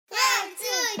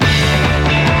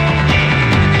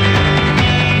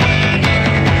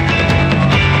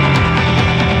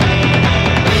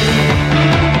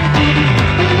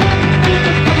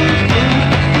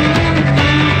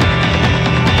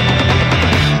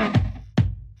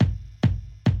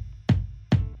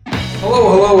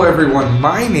everyone?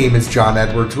 My name is John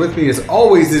Edwards. With me, as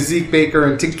always, is Zeke Baker,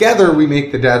 and together we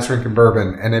make the Dad's Drinking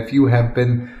Bourbon. And if you have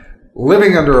been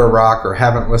living under a rock or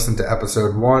haven't listened to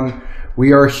episode 1,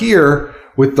 we are here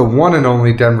with the one and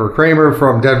only Denver Kramer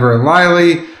from Denver and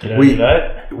Liley.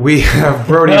 We have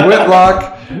Brody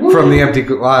Whitlock from the Empty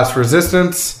Glass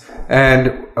Resistance.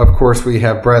 And, of course, we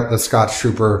have Brett, the Scotch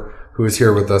Trooper, who is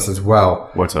here with us as well.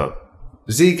 What's up?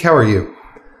 Zeke, how are you?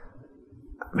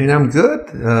 I mean, I'm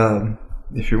good.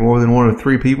 If you're more than one of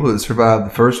 3 people that survived the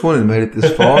first one and made it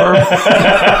this far,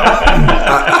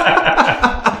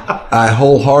 I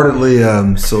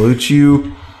wholeheartedly salute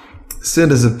you.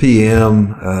 Send us a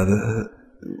PM.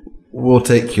 We'll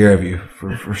take care of you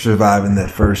for surviving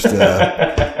that first.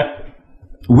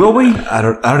 Will we? I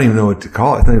don't even know what to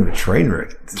call it. It's not even a train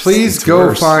wreck. Please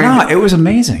go find. No, it was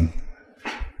amazing.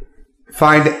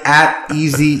 Find at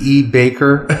Easy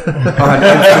Baker on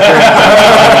Instagram.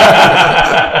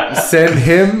 Send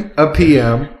him a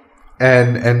PM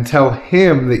and tell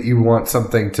him that you want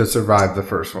something to survive the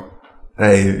first one.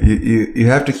 Hey, you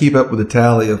have to keep up with the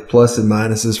tally of plus and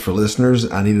minuses for listeners.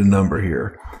 I need a number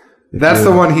here. That's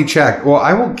the one he checked. Well,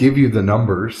 I will give you the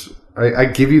numbers. I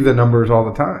give you the numbers all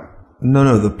the time.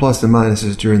 No, the plus and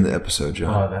minuses during the episode,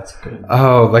 John. Oh, that's good.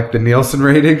 Oh, like the Nielsen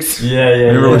ratings? Yeah.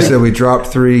 Remember we said we dropped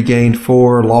 3, gained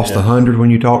 4, lost 100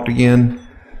 when you talked again?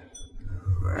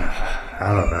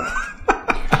 I don't know.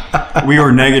 We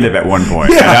were negative at one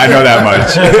point. Yeah. I know that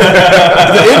much.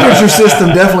 The Integer system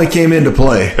definitely came into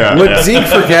play. Yeah. What Zeke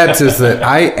forgets is that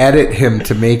I edit him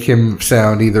to make him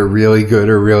sound either really good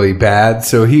or really bad.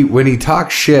 So when he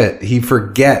talks shit, he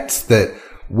forgets that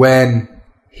when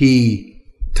he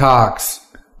talks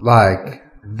like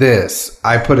this,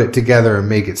 I put it together and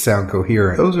make it sound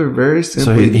coherent. Those are very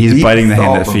simple. So he's biting the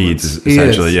hand that feeds,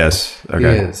 essentially. He is. Yes.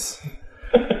 Okay. He is.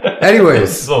 Anyways.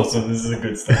 This is awesome. This is a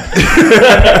good start.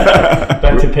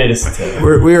 Back to Peter's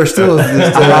tale. We are still.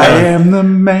 I am the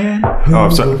man. Oh,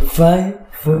 I'm sorry. Fight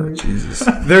for Jesus.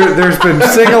 There's been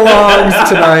sing-alongs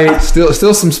tonight. Still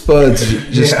some spuds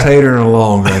just tatering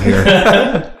along right here.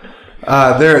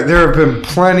 There have been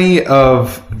plenty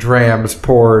of drams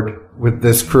poured with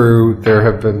this crew. There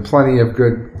have been plenty of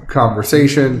good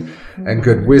conversation and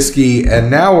good whiskey.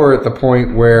 And now we're at the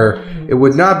point where it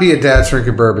would not be a Dad's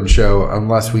Drinking Bourbon show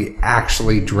unless we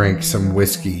actually drink some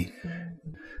whiskey.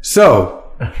 So...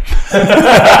 This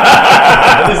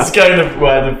is kind of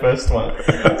why the first one.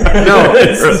 No.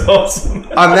 This is awesome.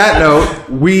 On that note,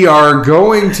 we are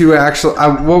going to actually...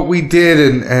 what we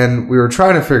did, and we were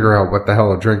trying to figure out what the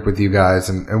hell to drink with you guys.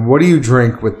 And what do you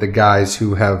drink with the guys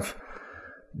who have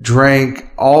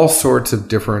drank all sorts of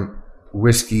different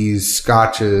whiskeys,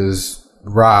 scotches,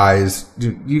 ryes?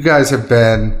 You guys have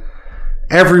been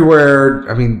everywhere.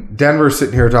 I mean, Denver's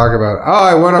sitting here talking about,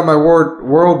 I went on my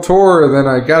world tour, and then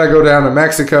I got to go down to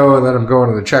Mexico, and then I'm going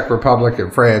to the Czech Republic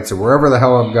and France, and wherever the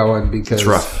hell I'm going, because It's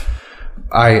rough.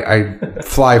 I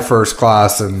fly first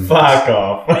class and Fuck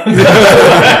off.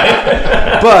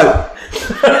 But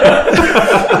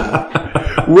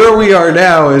where we are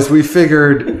now is we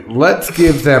figured, let's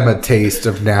give them a taste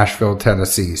of Nashville,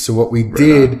 Tennessee. So what we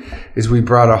did is we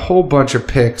brought a whole bunch of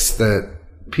picks that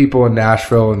people in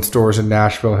Nashville and stores in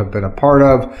Nashville have been a part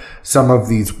of. Some of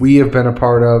these we have been a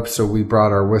part of. So we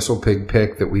brought our Whistle Pig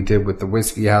pick that we did with the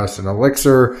Whiskey House and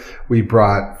Elixir. We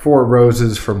brought Four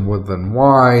Roses from Woodland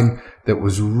Wine that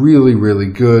was really, really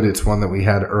good. It's one that we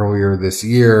had earlier this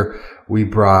year. We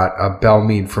brought a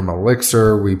Bellmead from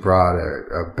Elixir. We brought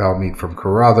a Bellmead from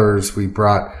Carruthers. We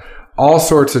brought all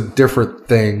sorts of different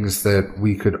things that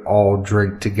we could all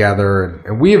drink together.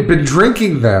 And we have been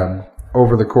drinking them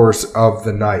over the course of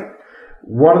the night.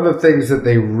 One of the things that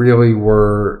they really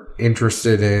were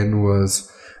interested in was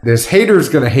this Haters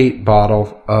Gonna Hate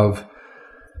bottle of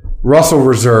Russell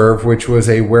Reserve, which was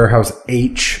a Warehouse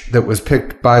H that was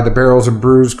picked by the Barrels and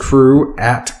Brews crew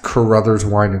at Carruthers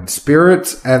Wine and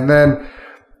Spirits. And then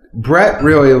Brett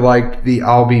really liked the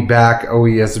I'll Be Back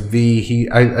OESV.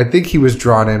 I think he was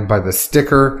drawn in by the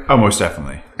sticker. Oh, most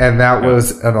definitely. And that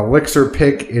was an Elixir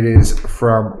pick. It is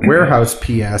from Warehouse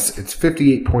PS. It's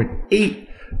 58.8%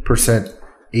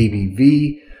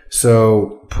 ABV.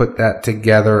 So put that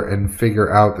together and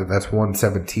figure out that that's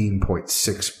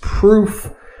 117.6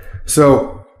 proof.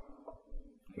 So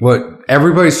what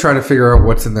everybody's trying to figure out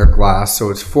what's in their glass.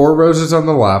 So it's Four Roses on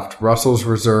the left, Russell's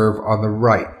Reserve on the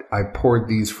right. I poured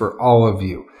these for all of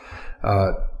you.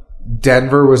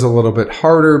 Denver was a little bit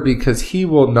harder because he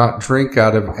will not drink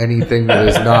out of anything that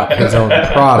is not his own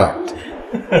product.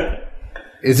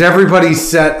 Is everybody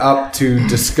set up to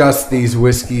discuss these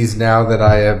whiskeys now that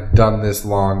I have done this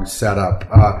long setup?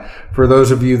 For those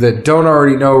of you that don't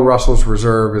already know, Russell's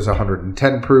Reserve is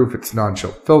 110 proof. It's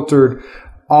non-chill filtered.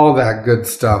 All that good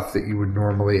stuff that you would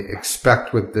normally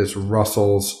expect with this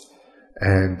Russell's.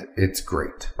 And it's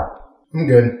great. I'm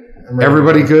good.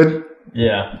 Everybody good?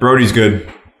 Yeah. Brody's good.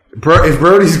 If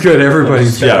Brody's good,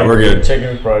 everybody's good. Yeah, we're good. Checking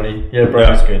with Brody. Yeah,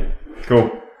 Brody's good. Cool.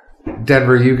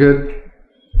 Denver, you good?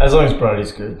 As long as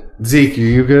Brody's good. Zeke, are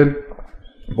you good?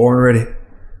 Born ready.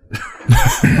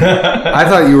 I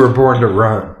thought you were born to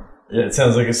run. Yeah, it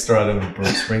sounds like a stride of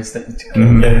Bruce Springsteen.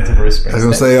 Get into Bruce Springsteen. I was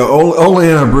going to say, only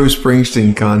in a Bruce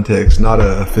Springsteen context, not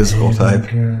a physical type.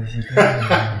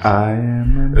 I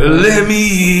am. Let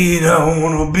me in, I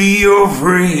want to be your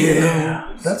friend.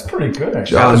 That's pretty good,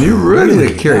 actually. John, you're really a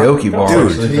karaoke bar.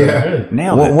 Dude. Yeah.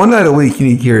 Nailed it. One night a week, you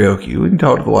need karaoke. We can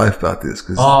talk to the wife about this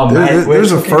because Oh, mate,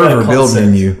 there's a fervor building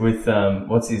in you. With,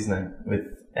 what's his name? With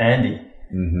Andy.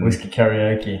 Whiskey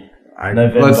karaoke.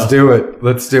 Let's do it.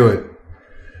 Let's do it.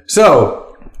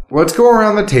 So, let's go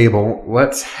around the table.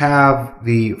 Let's have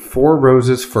the Four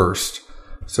Roses first.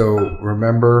 So,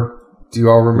 remember, do you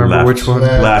all remember Left. which one?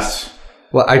 Left.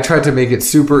 Well, I tried to make it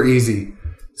super easy.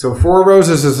 So, Four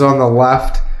Roses is on the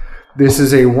left. This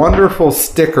is a wonderful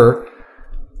sticker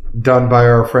done by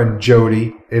our friend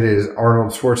Jody. It is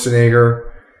Arnold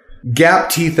Schwarzenegger, gap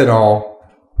teeth and all,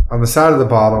 on the side of the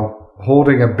bottle,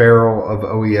 holding a barrel of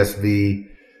OESV.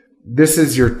 This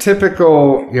is your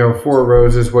typical, Four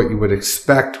Roses, what you would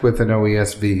expect with an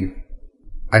OESV.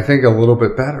 I think a little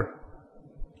bit better.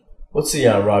 What's the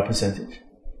rye percentage?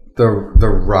 The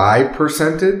rye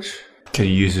percentage? Can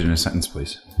you use it in a sentence,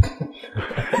 please?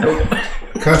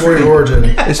 Country of origin.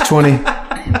 It's 20.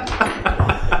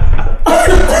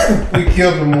 We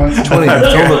killed him once. 20.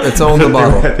 It's on the I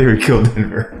bottle. think we killed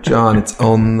Denver. John, it's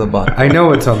on the bottle. I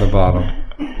know it's on the bottom.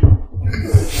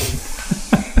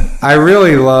 I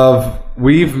really love,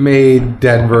 we've made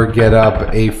Denver get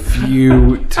up a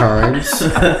few times.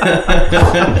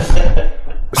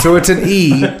 So it's an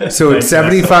E, so it's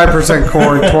 75%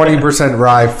 corn, 20%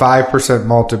 rye, 5%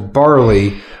 malted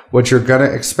barley. What you're going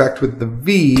to expect with the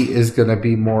V is going to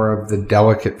be more of the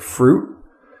delicate fruit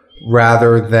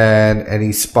rather than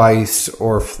any spice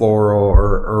or floral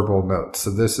or herbal notes.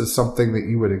 So this is something that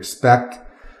you would expect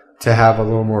to have a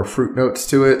little more fruit notes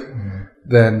to it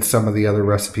than some of the other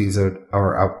recipes that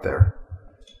are out there.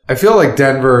 I feel like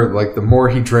Denver, like the more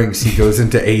he drinks, he goes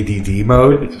into ADD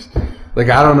mode. Like,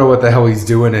 I don't know what the hell he's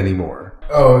doing anymore.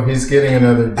 Oh, he's getting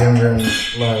another Denver and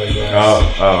Lily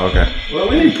glass. Oh, okay. Well,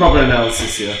 we need proper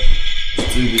analysis here.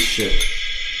 Let's do this shit.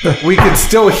 We can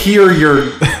still hear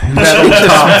your metal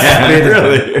top spinning.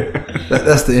 Really?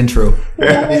 That's the intro.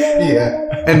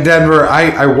 Yeah. And Denver,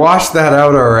 I washed that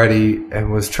out already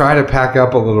and was trying to pack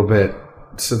up a little bit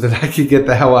so that I could get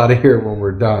the hell out of here when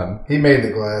we're done. He made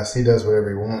the glass. He does whatever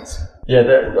he wants. Yeah,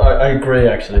 I agree,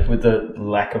 actually, with the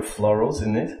lack of florals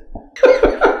in it.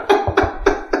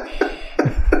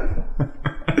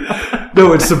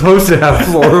 No, it's supposed to have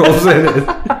florals in it.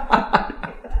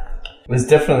 There's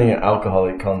definitely an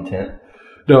alcoholic content.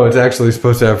 No, it's actually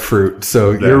supposed to have fruit.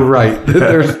 So you're right.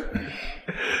 There's.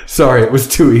 Sorry, it was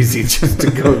too easy just to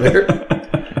go there.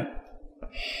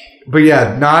 But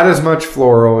yeah, not as much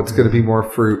floral. It's going to be more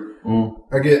fruit.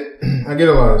 I get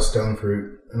a lot of stone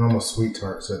fruit and almost sweet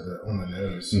tarts on the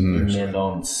nose.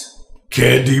 Melons.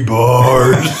 Candy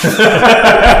bars.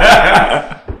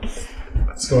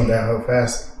 It's going downhill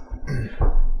fast.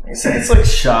 It's like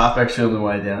sharp, actually, on the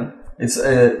way down. It's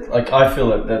like, I feel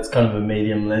like that's kind of a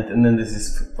medium length, and then there's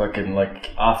this fucking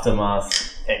like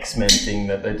aftermath X-Men thing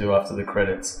that they do after the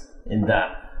credits in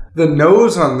that. The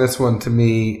nose on this one, to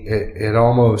me, it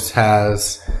almost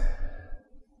has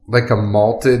like a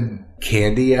malted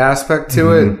candy aspect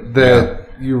to it that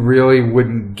you really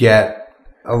wouldn't get.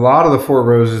 A lot of the Four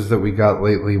Roses that we got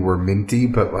lately were minty,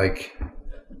 but like...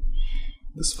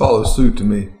 This follows suit to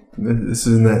me. This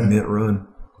isn't that mint run.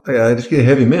 I just get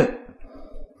heavy mint.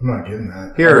 I'm not getting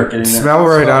that. Here, smell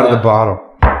right out of the bottle.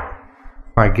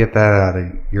 I get that out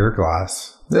of your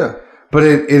glass. Yeah. But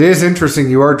it is interesting.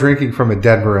 You are drinking from a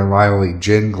Denver and Lively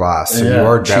gin glass, so you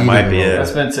are cheating. might be it.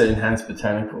 That's meant to enhance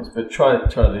botanicals, but try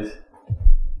this.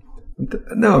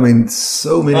 No, I mean,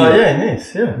 so many. Oh, yeah,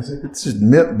 nice, yeah. It's just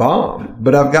mint bomb.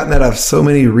 But I've gotten that out of so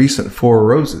many recent Four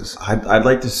Roses. I'd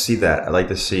like to see that. I'd like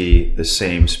to see the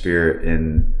same spirit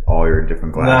in all your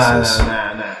different glasses.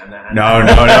 Nah. No.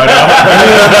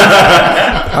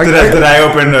 Did I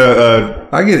open a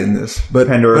I get in this, but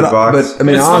Pandora's box? But I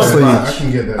mean, It's honestly, I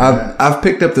can get that. I've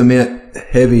picked up the mint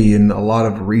heavy in a lot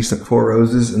of recent Four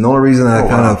Roses, and the only reason I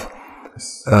kind of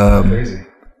Crazy.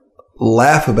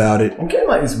 laugh about it I'm getting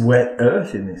like this wet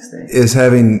earth in this thing. is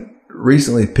having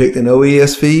recently picked an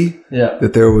OESV Yeah.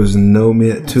 that there was no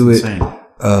mint to it. Insane.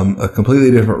 A completely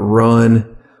different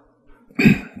run.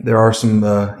 There are some,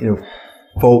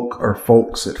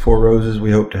 folks at Four Roses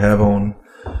we hope to have on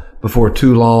before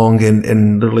too long.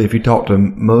 And literally, if you talk to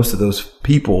most of those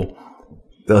people,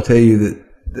 they'll tell you that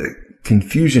the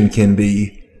confusion can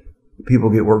be people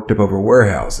get worked up over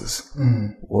warehouses.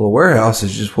 Well, a warehouse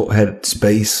is just what had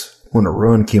space when a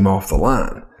run came off the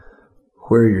line.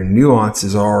 Where your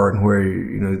nuances are and where,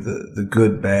 the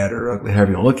good, bad, or ugly,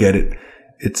 however you want to look at it,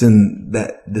 it's in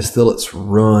that distillate's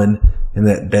run in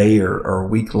that day or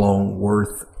week long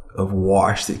worth of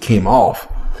wash that came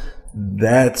off.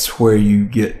 That's where you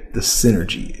get the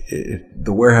synergy.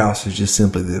 The warehouse is just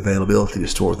simply the availability to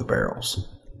store the barrels.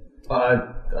 I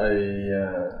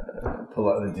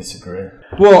politely disagree.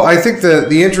 Well, I think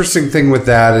the interesting thing with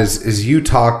that is you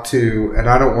talk to, and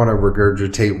I don't want to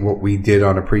regurgitate what we did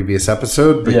on a previous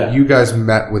episode, but you guys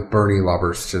met with Bernie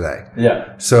Lovers today.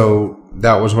 Yeah. So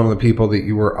that was one of the people that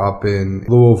you were up in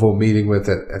Louisville meeting with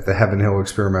at the Heaven Hill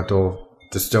Experimental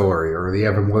Distillery or the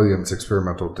Evan Williams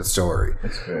Experimental Distillery.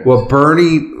 What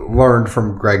Bernie learned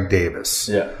from Greg Davis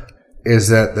is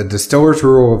that the distiller's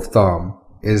rule of thumb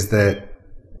is that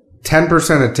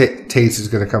 10% of taste is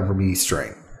going to come from yeast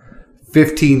strain.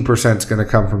 15% is going to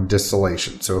come from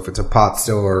distillation. So if it's a pot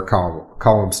still or a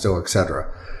column still,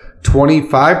 etc.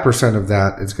 25% of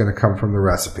that is going to come from the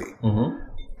recipe. Mm-hmm.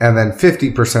 And then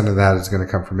 50% of that is going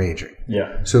to come from aging.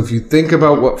 Yeah. So if you think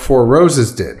about what Four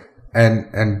Roses did,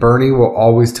 and Bernie will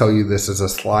always tell you this is a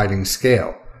sliding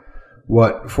scale.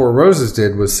 What Four Roses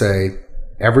did was say,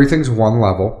 everything's one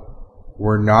level.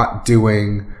 We're not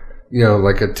doing,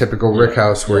 like a typical rick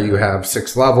house where you have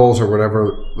 6 levels or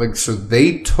whatever. So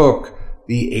they took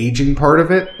the aging part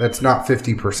of it. That's not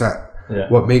 50%. Yeah.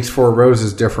 What makes Four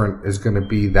Roses different is going to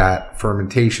be that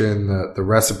fermentation, the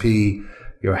recipe,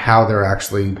 how they're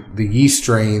actually, the yeast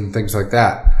strain, things like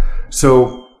that.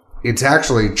 So it's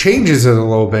actually changes it a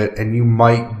little bit, and you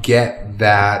might get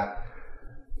that,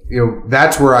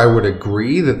 that's where I would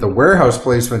agree that the warehouse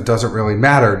placement doesn't really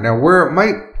matter. Now, where it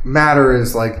might matter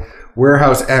is like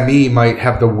warehouse ME might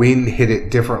have the wind hit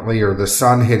it differently or the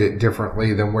sun hit it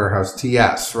differently than warehouse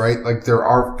TS, right? Like there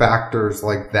are factors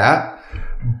like that.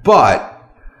 But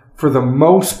for the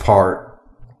most part,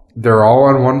 they're all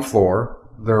on one floor.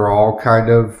 They're all kind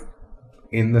of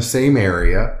in the same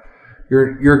area.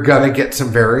 You're gonna get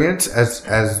some variance as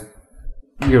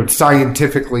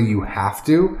scientifically you have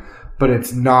to, but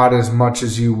it's not as much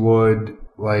as you would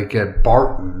like at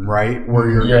Barton, right? Where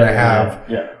you're gonna have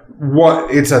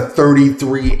it's a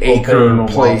 33-acre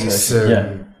place.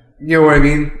 And, you know what I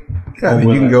mean? Yeah,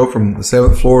 you can go from the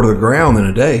 7th floor to the ground in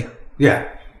a day. Yeah.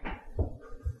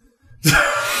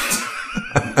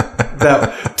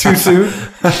 That too soon? Way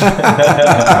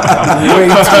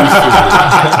too soon.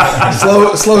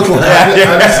 Slow clap. I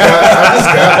just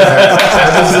got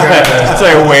that. It's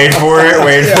like, wait for it.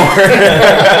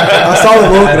 I saw the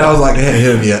look and I was like, it hasn't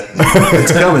hit him yet.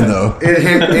 It's coming though.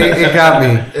 It got me.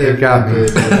 It got me.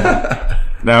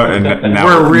 Now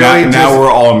We're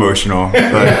we're all emotional.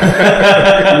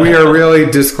 But We are really,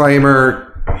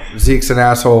 disclaimer, Zeke's an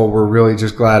asshole. We're really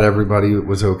just glad everybody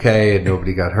was okay and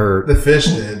nobody got hurt. The fish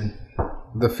did.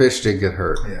 The fish did get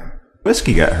hurt. Yeah.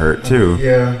 whiskey got hurt too.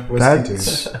 Yeah, whiskey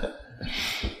That's too.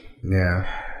 Yeah.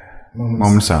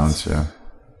 moment of silence. Yeah,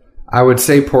 I would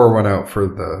say pour one out for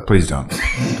the, please don't.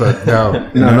 but no.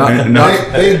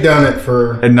 They've done it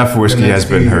for Enough whiskey the next has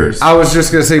been few hurt. years. I was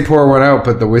just going to say pour one out,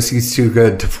 but the whiskey's too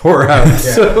good to pour out.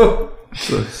 So,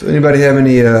 anybody have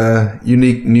any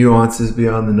unique nuances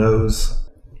beyond the nose?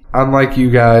 unlike you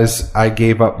guys, I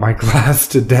gave up my glass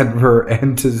to Denver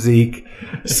and to Zeke.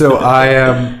 So I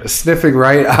am sniffing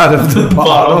right out of the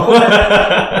bottle.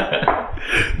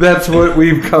 That's what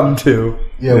we've come to.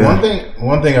 Yeah,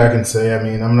 one thing I can say, I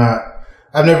mean,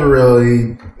 I've never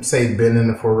really, been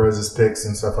into Four Roses picks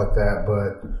and stuff like that,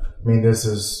 but, I mean, this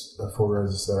is a Four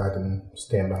Roses that I can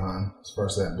stand behind as far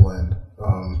as that blend.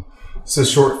 It's a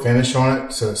short finish on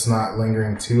it, so it's not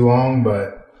lingering too long,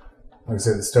 but like I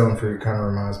said, the stone fruit kind of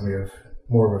reminds me of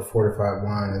more of a fortified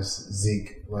wine, as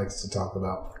Zeke likes to talk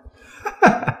about.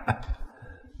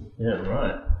 Yeah,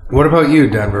 right. What about you,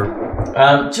 Denver?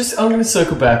 I'm going to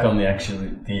circle back on the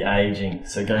aging.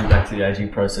 So going back to the aging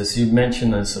process, you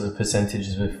mentioned those sort of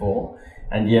percentages before,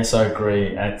 and yes, I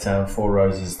agree. At Four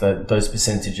Roses, that those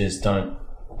percentages are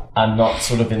not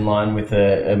sort of in line with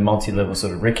a multi-level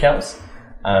sort of rickhouse,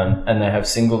 and they have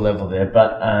single level there.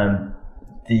 But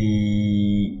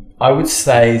I would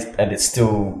say that it's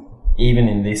still, even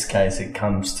in this case, it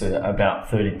comes to about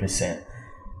 30%.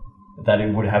 that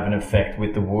it would have an effect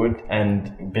with the wood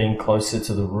and being closer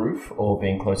to the roof or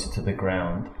being closer to the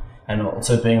ground, and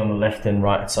also being on the left and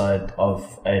right side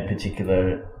of a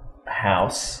particular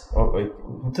house. Or,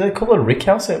 do they call it a rick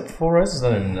house at Four Roses?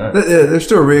 I don't even know. There's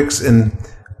still ricks, and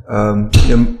from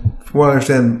what I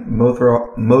understand,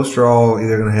 most are all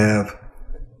either going to have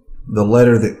the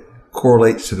letter that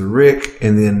correlates to the rick,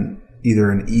 and then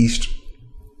either an east,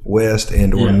 west,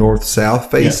 and or north south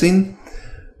facing.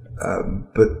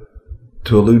 But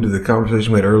to allude to the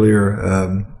conversation we had earlier,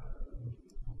 I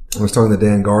was talking to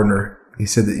Dan Gardner. He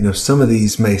said that some of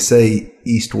these may say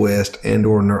east west and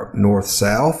or north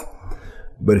south,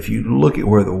 but if you look at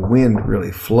where the wind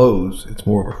really flows, it's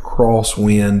more of a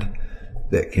crosswind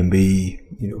that can be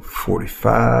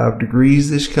 45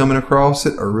 degrees ish coming across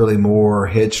it, or really more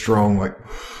headstrong. Like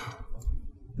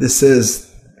this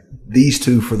says these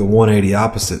two for the 180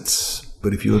 opposites,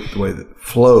 but if you look at the way that it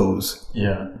flows,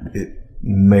 it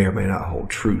may or may not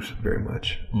hold true very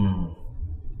much.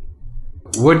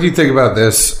 What do you think about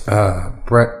this,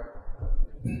 Brett?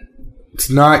 It's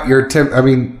not your tip. I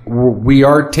mean, we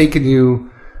are taking you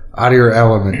out of your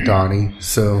element, Donnie.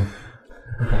 So,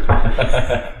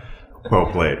 well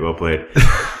played.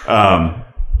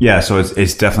 So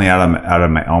it's definitely out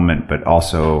of my element, but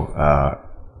also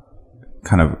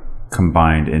kind of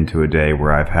combined into a day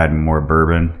where I've had more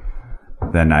bourbon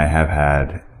than I have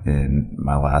had in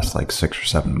my last 6 or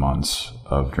 7 months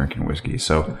of drinking whiskey.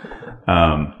 So,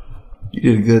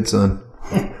 you did good, son.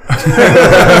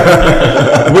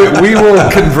 we will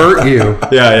convert you.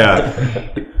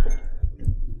 Yeah.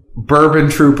 Bourbon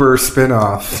Trooper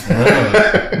spinoff.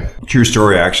 True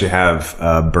story. I actually have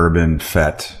a Bourbon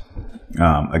Fett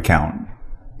account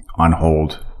on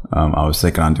hold. I was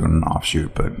thinking on doing an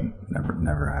offshoot, but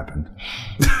never happened.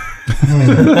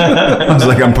 I was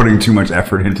like, I'm putting too much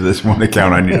effort into this one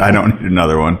account. I don't need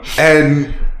another one.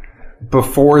 And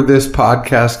before this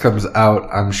podcast comes out,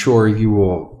 I'm sure you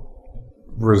will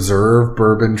reserve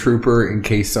Bourbon Trooper in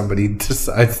case somebody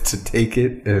decides to take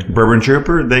it. And Bourbon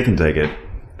Trooper, they can take it.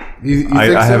 You think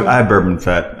I so? have Bourbon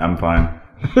Fett. I'm fine.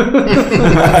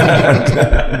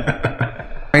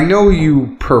 I know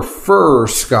you prefer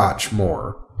Scotch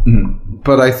more,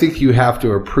 but I think you have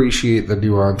to appreciate the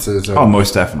nuances. Oh,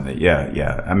 most definitely.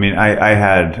 Yeah. I mean, I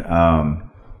had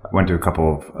went to a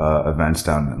couple of events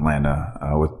down in Atlanta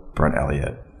with Brent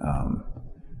Elliott,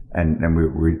 and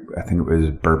we I think it was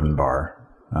Bourbon Bar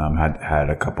had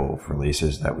a couple of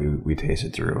releases that we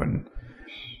tasted through, and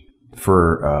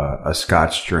for a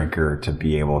Scotch drinker to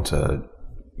be able to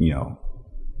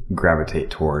gravitate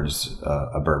towards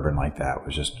a bourbon like that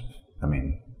was just, I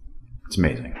mean, it's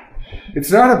amazing.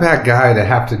 It's not a bad guy to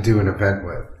have to do an event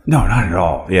with. No, not at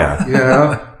all. Yeah.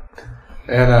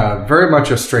 And very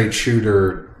much a straight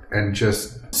shooter and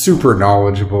just super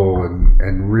knowledgeable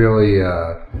and really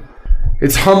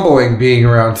it's humbling being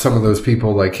around some of those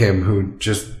people like him who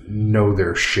just know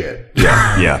their shit.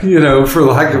 Yeah. For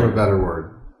lack of a better word.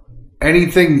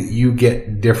 Anything you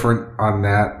get different on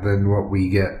that than what we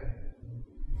get?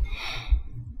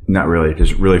 Not really.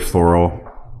 Just really floral,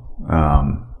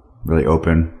 really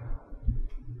open.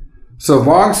 So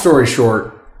long story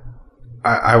short,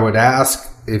 I would ask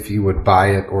if you would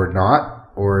buy it or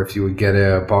not, or if you would get it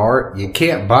at a bar. You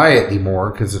can't buy it anymore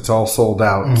because it's all sold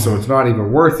out, so it's not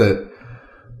even worth it.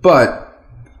 But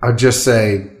I'd just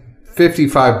say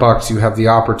 $55, you have the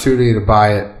opportunity to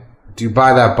buy it. Do you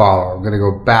buy that bottle? I'm going to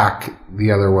go back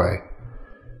the other way.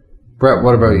 Brett,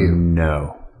 what about you?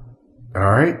 No.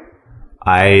 All right.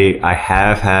 I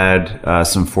have had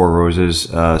some Four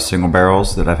Roses single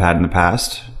barrels that I've had in the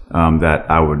past that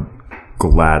I would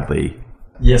gladly.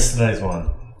 Yesterday's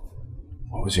one.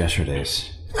 What was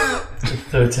yesterday's?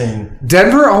 13.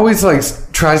 Denver always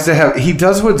tries to have. He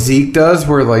does what Zeke does,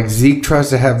 where Zeke tries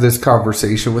to have this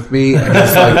conversation with me, and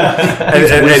he's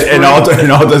and all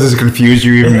it does is confuse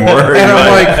you even more. And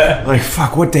I'm like,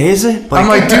 fuck, what day is it? I'm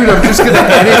like, dude, I'm just gonna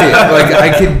edit it.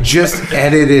 I could just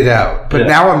edit it out, but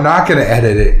now I'm not gonna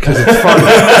edit it because it's funny.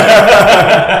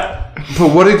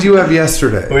 But what did you have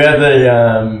yesterday? We had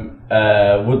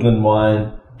the Woodland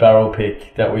Wine barrel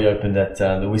pick that we opened at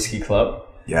the Whiskey Club.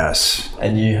 Yes.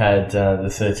 And you had the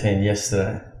 13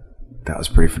 yesterday. That was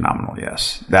pretty phenomenal,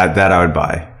 yes. That I would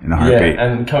buy in a heartbeat. Yeah,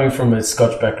 and coming from a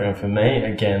Scotch background for me,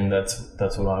 again, that's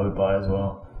what I would buy as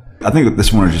well. I think that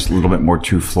this one is just a little bit more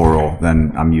too floral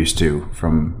than I'm used to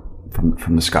from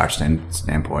the Scotch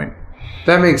standpoint.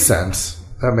 That makes sense.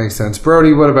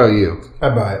 Brody, what about you? I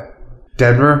buy it.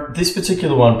 Denver? This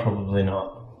particular one, probably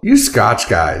not. You Scotch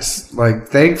guys.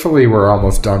 Thankfully, we're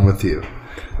almost done with you.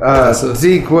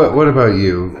 Zeke, what about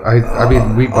you? I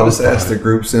mean, we I'll both just ask the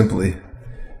group simply: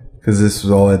 because this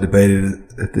was all I debated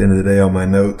at the end of the day on my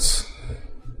notes.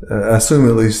 I assume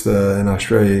at least in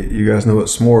Australia, you guys know what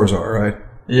s'mores are, right?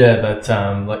 Yeah, that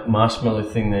like marshmallow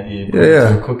thing that you put Yeah.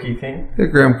 into a cookie thing. Yeah,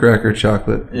 graham cracker,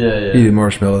 chocolate, Yeah. heated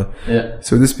marshmallow. Yeah.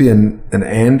 So would this be an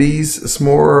Andes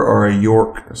s'more or a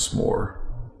York s'more?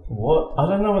 What? I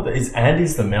don't know what that is.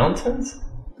 Andes the mountains?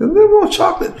 The little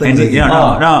chocolate things. And no,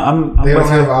 I'm They don't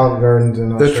with have you. Olive Gardens in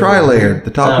They're Australia. tri-layered.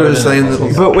 The top No, is the no, same no.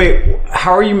 little. But wait,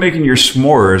 how are you making your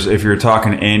s'mores if you're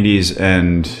talking Andes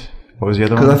and what was the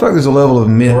other Because I one? feel like there's a level of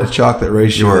mint to chocolate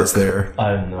ratio that's there.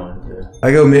 I have no idea.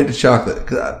 I go mint to chocolate.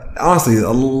 'Cause honestly, a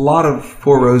lot of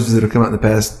Four Roses that have come out in the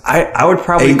past I would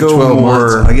probably 8 to go 12 more.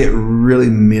 months, I get really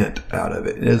mint out of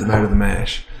it. It doesn't matter the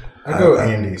mash. I go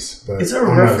Andes. But Is there a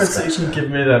I'm not reference that Scotch. you can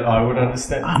give me that I would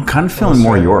understand? I'm kind of feeling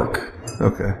more York.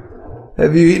 Okay.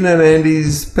 Have you eaten an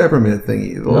Andes peppermint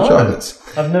thingy? The little No. chocolates.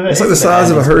 I've never. It's like the eaten size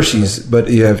of a Andes Hershey's, but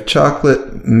you have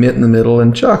chocolate, mint in the middle,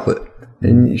 and chocolate.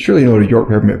 And you surely know what a York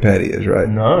peppermint patty is, right?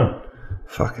 before. No.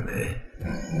 Fucking A.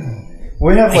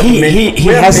 We have like He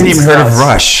we have hasn't mint even heard of stouts.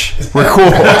 Rush. We're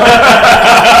cool.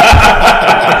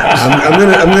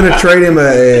 I'm gonna trade him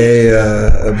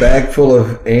a bag full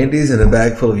of Andes and a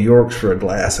bag full of Yorks for a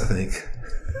glass, I think.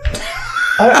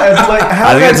 It's like, how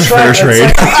I think it's a fair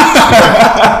trade.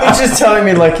 He's just telling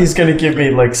me like he's going to give me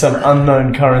like some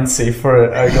unknown currency for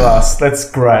a glass. That's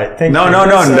great. Thank No, you. no,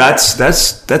 no. So,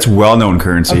 That's well-known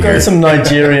currency I've here. got some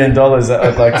Nigerian dollars that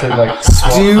I'd like to like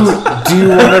swap. Do you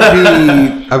want to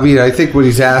be? I mean, I think what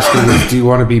he's asking is, do you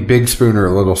want to be big spoon or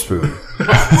little spoon?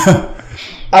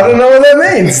 I don't know what that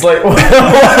means. Like,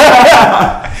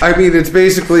 I mean, it's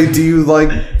basically, do you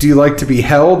like to be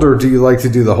held or do you like to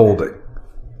do the holding?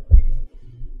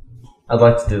 I'd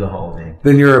like to do the whole thing.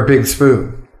 Then you're a big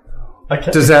spoon.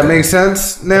 Okay. Does that make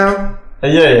sense now?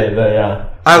 Yeah, they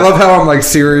are. I love how I'm like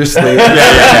seriously.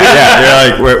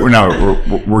 Yeah. You're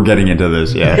like, we're getting into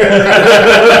this. Yeah.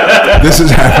 This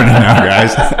is happening now,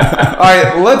 guys. All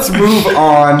right, let's move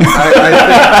on.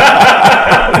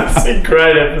 It's a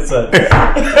great episode.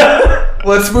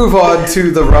 Let's move on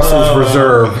to the Russell's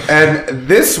Reserve. And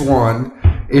this one,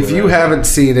 if you haven't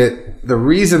seen it, the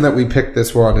reason that we picked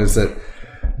this one is that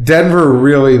Denver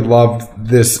really loved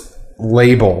this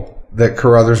label that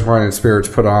Carruthers Wine and Spirits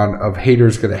put on of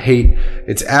Haters Gonna Hate.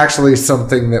 It's actually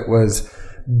something that was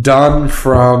done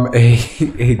from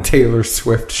a Taylor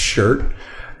Swift shirt.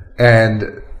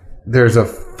 And there's a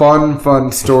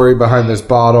fun story behind this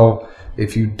bottle.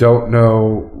 If you don't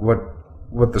know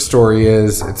what the story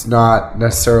is, it's not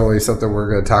necessarily something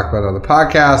we're going to talk about on the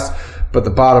podcast, but the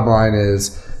bottom line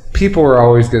is people are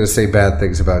always going to say bad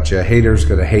things about you. Haters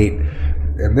going to hate.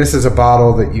 And this is a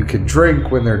bottle that you can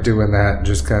drink when they're doing that and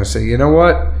just kind of say, you know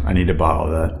what? I need a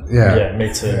bottle of that. Yeah,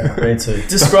 me too. Me too.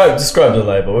 Describe the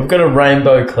label. We've got a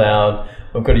rainbow cloud.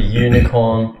 We've got a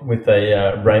unicorn with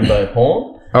a rainbow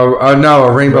horn. Oh, no,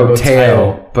 a rainbow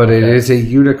tail, tail. but it is a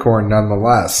unicorn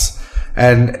nonetheless.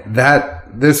 And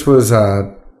this was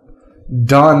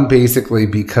done basically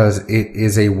because it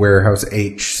is a Warehouse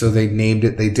H. So they named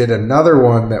it. They did another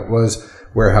one that was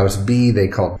Warehouse B. They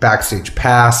called Backstage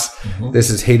Pass. Mm-hmm. This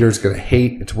is Haters Gonna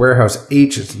Hate. It's Warehouse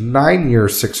H. It's 9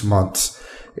 years, 6 months.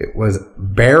 It was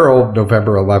barreled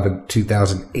November 11th,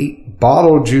 2008.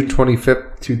 Bottled June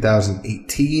 25th,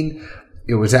 2018.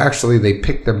 It was actually, they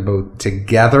picked them both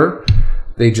together.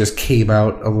 They just came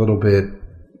out a little bit,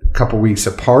 a couple weeks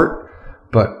apart.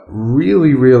 But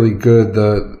really, really good.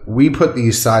 We put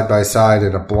these side by side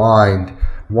in a blind.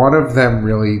 One of them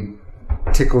really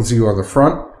tickles you on the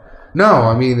front. No,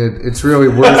 I mean, it's really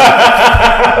worth it.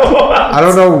 I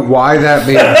don't know why that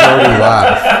made Brody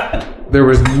laugh. There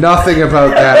was nothing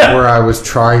about that where I was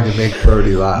trying to make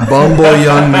Brody laugh. Bumble,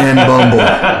 young man, bumble.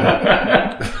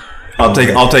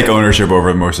 I'll take ownership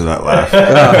over most of that laugh.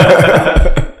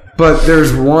 But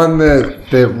there's one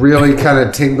that really kind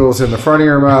of tingles in the front of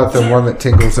your mouth and one that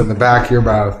tingles in the back of your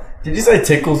mouth. Did you say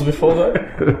tickles before though?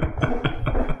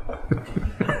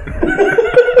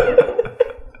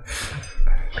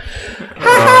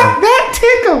 That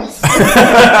tickles!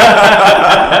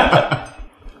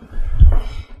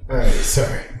 Alright,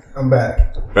 sorry. I'm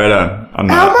back. Right on. I'm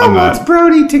not. Alma wants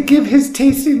Brody to give his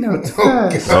tasting notes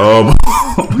first. Oh,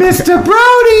 Mr.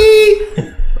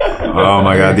 Brody! oh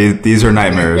my God! These are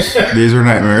nightmares. These are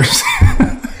nightmares.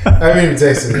 I haven't even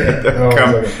tasted it yet.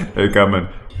 They're coming.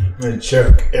 I'm going to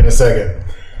choke in a second.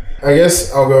 I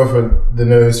guess I'll go for the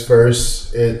nose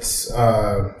first. It's,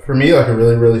 for me, like a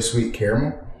really, really sweet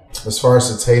caramel. As far as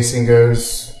the tasting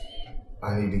goes,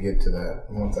 I need to get to that.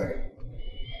 1 second.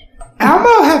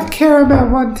 Elmo had caramel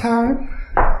one time.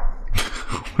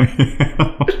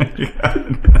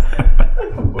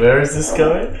 Where is this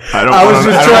going?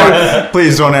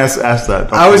 Please don't ask that.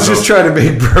 I was just trying to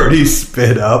make Brody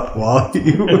spit up while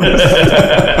you.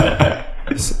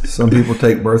 Some people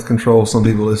take birth control. Some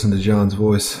people listen to John's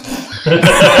voice.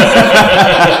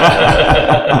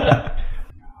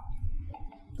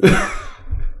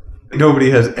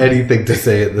 Nobody has anything to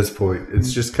say at this point.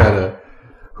 It's just kind of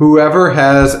whoever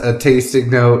has a tasting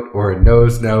note or a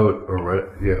nose note or what,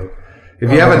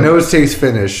 if you have a nose taste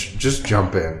finish, just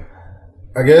jump in.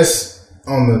 I guess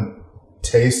on the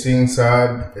tasting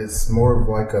side, it's more of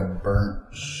like a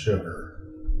burnt sugar.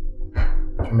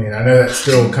 I mean, I know that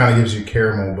still kind of gives you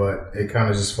caramel, but it kind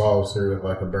of just follows through with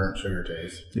like a burnt sugar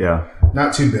taste. Yeah.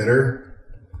 Not too bitter.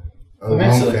 A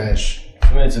long finish.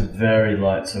 I mean, it's a very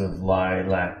light sort of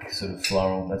lilac sort of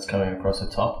floral that's coming across the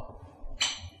top.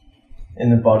 In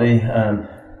the body,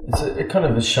 it's a kind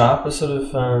of a sharper sort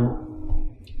of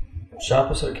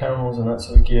caramels and that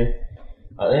sort of gear.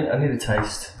 I need a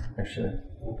taste, actually.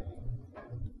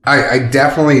 I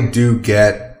definitely do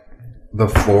get the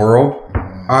floral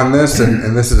on this,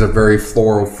 and this is a very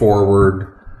floral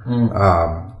forward,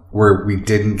 where we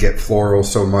didn't get floral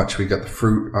so much. We got the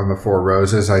fruit on the Four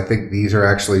Roses. I think these are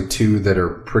actually two that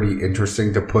are pretty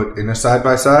interesting to put in a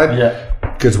side-by-side. Yeah.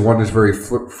 Because one is very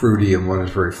fruity and one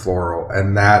is very floral.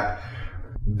 And that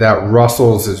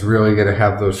Russell's is really going to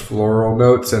have those floral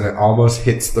notes, and it almost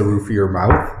hits the roof of your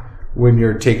mouth when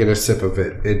you're taking a sip of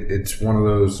it. It's one of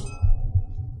those,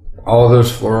 all of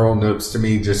those floral notes to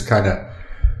me just kind of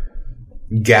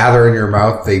gather in your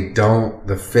mouth.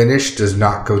 The finish does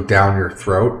not go down your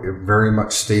throat. It very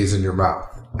much stays in your mouth.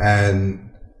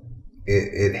 And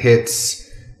it hits,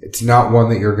 it's not one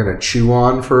that you're going to chew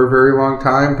on for a very long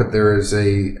time, but there is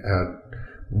a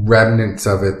remnants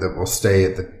of it that will stay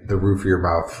at the roof of your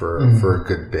mouth for a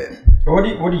good bit. What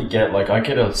do you get? Like, I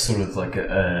get a sort of like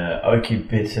a oaky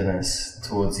bitterness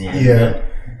towards the end. Yeah.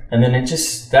 And then it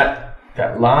just, that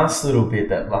last little bit,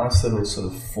 that last little sort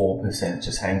of 4%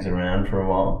 just hangs around for a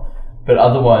while. But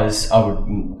otherwise, I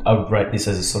would rate this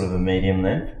as a sort of a medium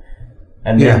length.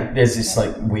 And then there's this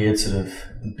like weird sort of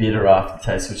bitter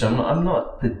aftertaste, which I'm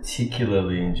not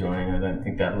particularly enjoying. I don't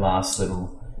think that last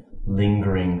little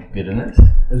lingering bitterness.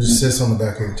 It just sits on the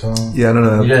back of your tongue. Yeah, I don't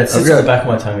know. Yeah, it sits on the back of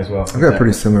my tongue as well. I've got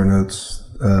pretty similar notes,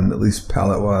 at least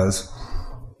palate-wise.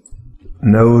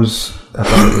 Nose, I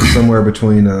thought it was somewhere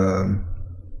between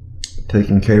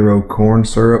taking Karo corn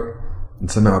syrup and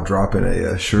somehow dropping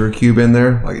a sugar cube in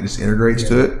there, like it just integrates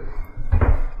to it.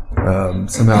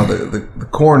 Somehow the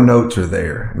corn notes are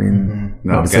there. I mean,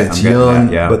 it's young,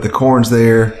 but the corn's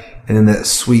there, and then that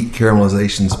sweet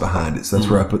caramelization's behind it. So that's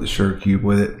where I put the sugar cube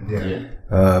with it. Yeah.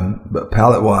 But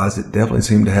palate-wise, it definitely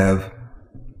seemed to have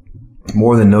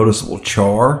more than noticeable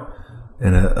char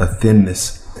and a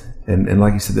thinness. And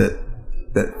like you said,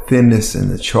 that thinness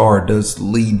and the char does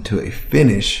lead to a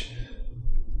finish,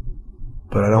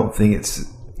 but I don't think it's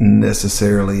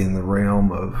necessarily in the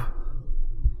realm of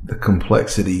the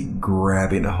complexity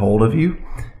grabbing a hold of you.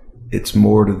 It's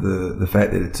more to the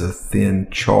fact that it's a thin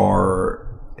char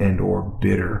and or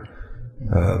bitter,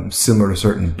 similar to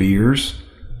certain beers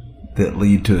that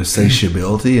lead to a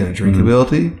satiability and a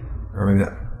drinkability. Or maybe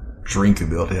not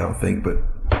drinkability, I don't think, but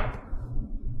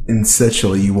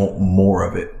essentially you want more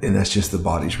of it, and that's just the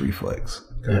body's reflex.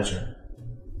 Gotcha.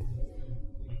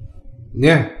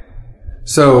 Yeah.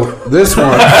 So this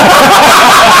one,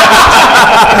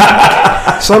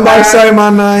 somebody say my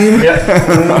name.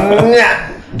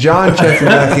 John checking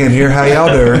back in here. How y'all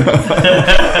doing?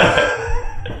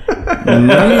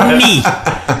 me.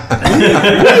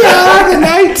 We are the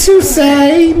knights who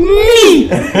say me.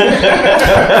 4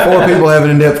 people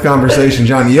having an in-depth conversation.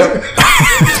 John, yep.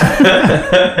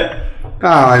 Oh,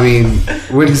 I mean,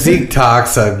 when Zeke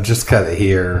talks, I'm just kind of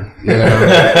here. You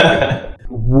know?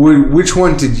 Which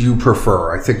one did you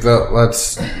prefer? I think that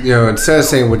let's, instead of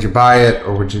saying would you buy it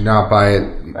or would you not buy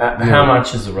it? How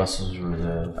much is the Russell's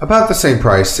Reserve? About the same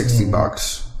price,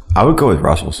 $60. I would go with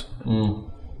Russell's.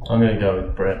 I'm going to go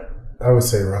with Brett. I would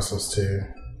say Russell's too.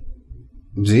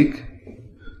 Zeke?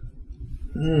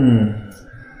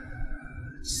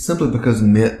 Simply because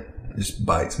mint just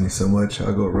bites me so much,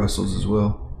 I'll go with Russell's as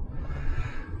well.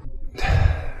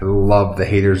 I love the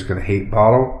Haters Gonna Hate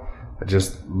bottle. I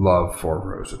just love Four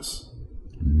Roses.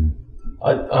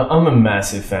 I'm a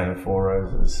massive fan of Four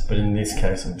Roses, but in this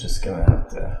case, I'm just going to have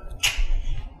to...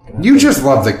 You just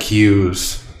love the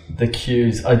cues. The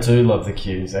cues. I do love the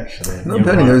cues, actually. No, I'm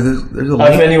telling you, there's a If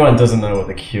link. anyone doesn't know what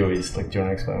the cue is, like, do you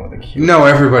want to explain what the cue is? No,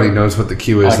 everybody knows what the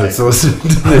cue is Okay. that's listening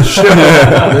to this show.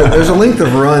 There's a length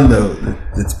of run, though,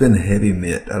 that's been heavy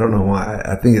mint. I don't know why.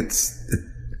 I think it's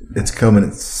it's coming.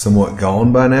 It's somewhat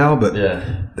gone by now, but Yeah.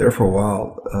 there for a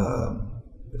while,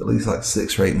 at least like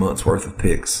 6 or 8 months worth of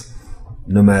picks,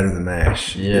 no matter the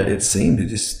mash. Yeah. It seemed to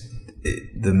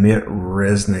the mint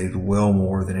resonated well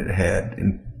more than it had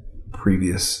in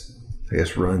previous, I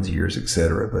guess, runs, years,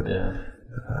 etc. But Yeah.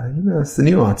 it's the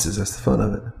nuances. That's the fun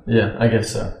of it. Yeah, I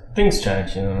guess so. Things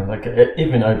change, like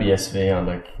even OBSV,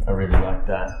 I really like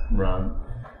that run.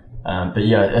 But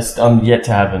yeah, I'm yet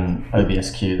to have an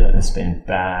OBSQ that has been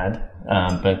bad.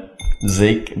 But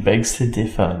Zeke begs to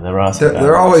differ. There are some bad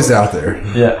They're ones. always out there.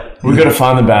 Yeah, we've got to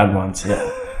find the bad ones. Yeah.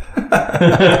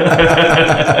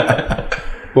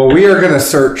 Well, we are going to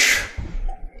search.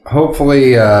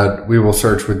 Hopefully, we will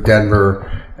search with Denver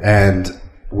and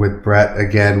with Brett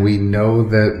again. We know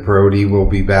that Brody will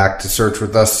be back to search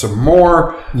with us some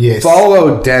more. Yes.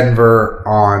 Follow Denver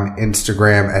on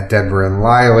Instagram at Denver and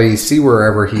Liley. See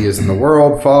wherever he is in the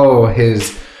world. Follow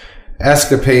his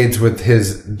escapades with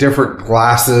his different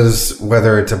glasses,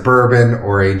 whether it's a bourbon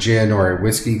or a gin or a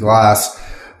whiskey glass.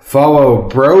 Follow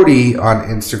Brody on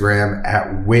Instagram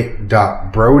at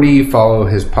wit.brody. Follow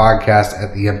his podcast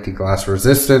at The Empty Glass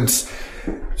Resistance.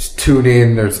 Just tune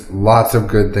in. There's lots of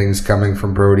good things coming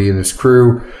from Brody and his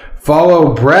crew.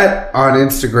 Follow Brett on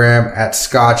Instagram at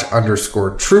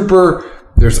Scotch_Trooper.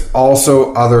 There's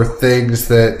also other things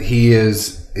that he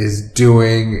is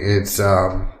doing. It's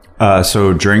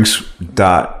So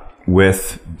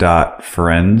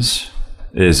drinks.with.friends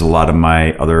is a lot of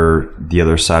the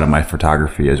other side of my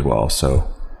photography as well. So,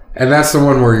 and that's the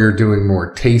one where you're doing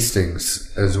more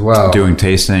tastings as well. doing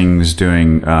tastings,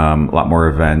 doing a lot more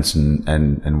events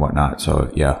and whatnot.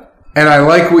 So yeah, And I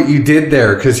like what you did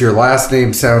there because your last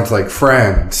name sounds like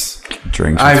Friends.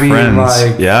 drinks I with mean, friends.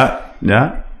 like- yeah.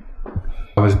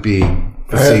 I was being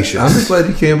facetious. I'm just glad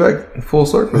you came back full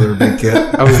circle there, Big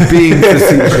Cat. I was being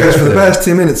facetious For the there. past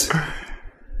 10 minutes.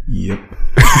 Yep.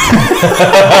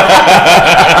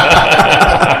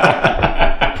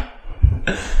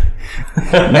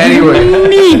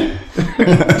 Anyway,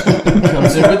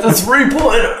 Comes in with a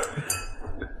 3-pointer.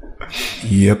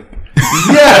 Yep.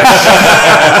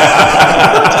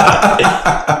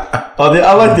 Oh,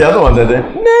 I like the other one that they.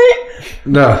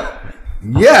 no.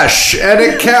 Yes, and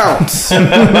it counts.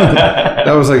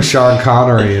 That was like Sean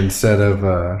Connery instead of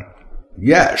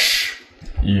yes.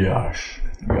 Yosh.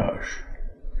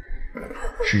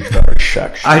 She's very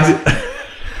sexy. I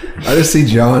just see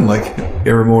John like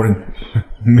every morning.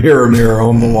 Mirror, mirror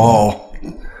on the wall.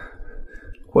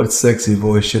 What sexy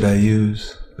voice should I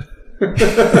use? I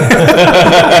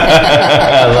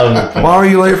love it. Why are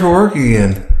you late for work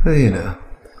again? Well, you know.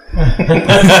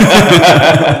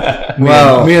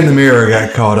 Well, Me and the mirror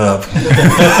got caught up.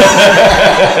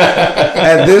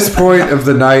 at this point of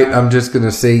the night, I'm just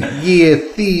gonna say, yeah,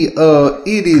 it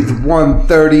is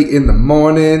 1:30 in the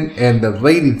morning, and the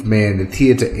ladies' man is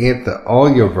here to answer all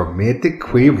your romantic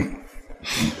queries.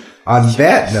 On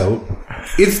that note,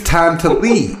 it's time to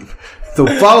leave. So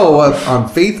follow us on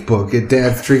Facebook at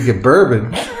Dad's Drinking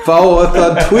Bourbon. Follow us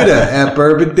on Twitter at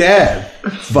Bourbon Dad.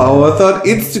 Follow us on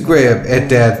Instagram at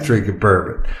Dad's Drinking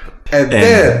Bourbon. And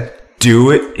then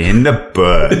Do it in the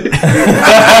butt.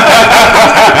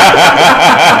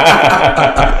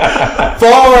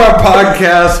 follow our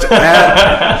podcast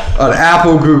on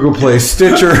Apple, Google Play,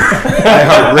 Stitcher,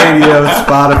 iHeartRadio,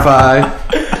 Spotify.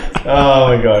 Oh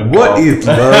my god. What is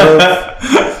love?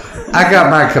 I got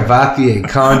my Cavatier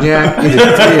cognac. It is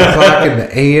 3:00 in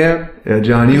the a.m. Yeah,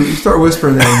 John, you start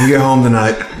whispering that when you get home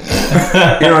tonight.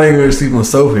 You're not even going to sleep on the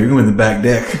sofa. You're going to the back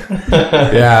deck.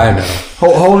 Yeah, I know.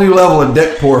 Whole new level of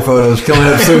deck pour photos coming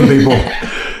up soon, people.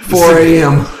 4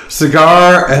 a.m.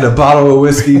 Cigar and a bottle of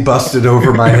whiskey busted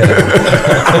over my head.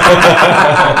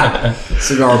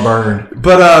 Cigar burned.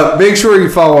 But make sure you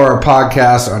follow our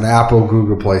podcast on Apple,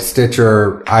 Google Play,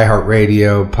 Stitcher,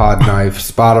 iHeartRadio, Podknife,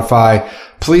 Spotify.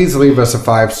 Please leave us a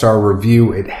 5-star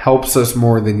review. It helps us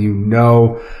more than you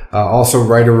know. Also,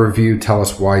 write a review. Tell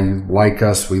us why you like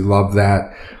us. We love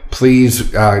that. Please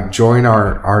join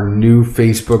our new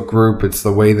Facebook group. It's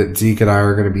the way that Zeke and I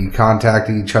are going to be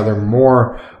contacting each other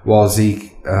more while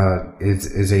Zeke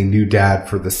is a new dad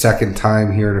for the second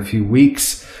time here in a few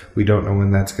weeks. We don't know when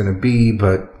that's going to be,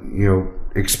 but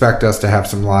expect us to have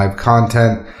some live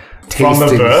content. From the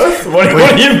Tastings. birth? What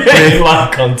do you mean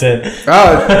live content?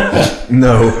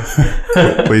 No.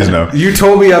 Please no. You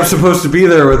told me I'm supposed to be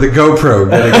there with a GoPro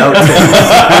getting out.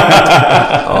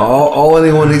 All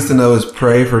anyone needs to know is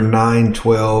pray for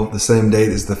 9/12, the same date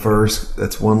as the 1st.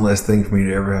 That's one less thing for me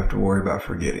to ever have to worry about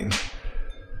forgetting.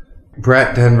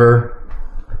 Brett, Denver,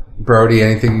 Brody,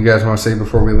 anything you guys want to say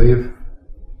before we leave?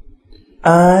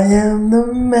 I am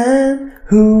the man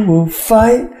who will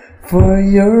fight for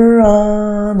your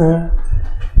honor.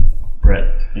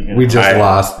 Brett, you can We just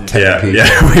lost 10 people.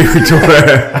 Yeah, we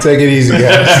Take it easy,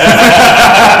 guys.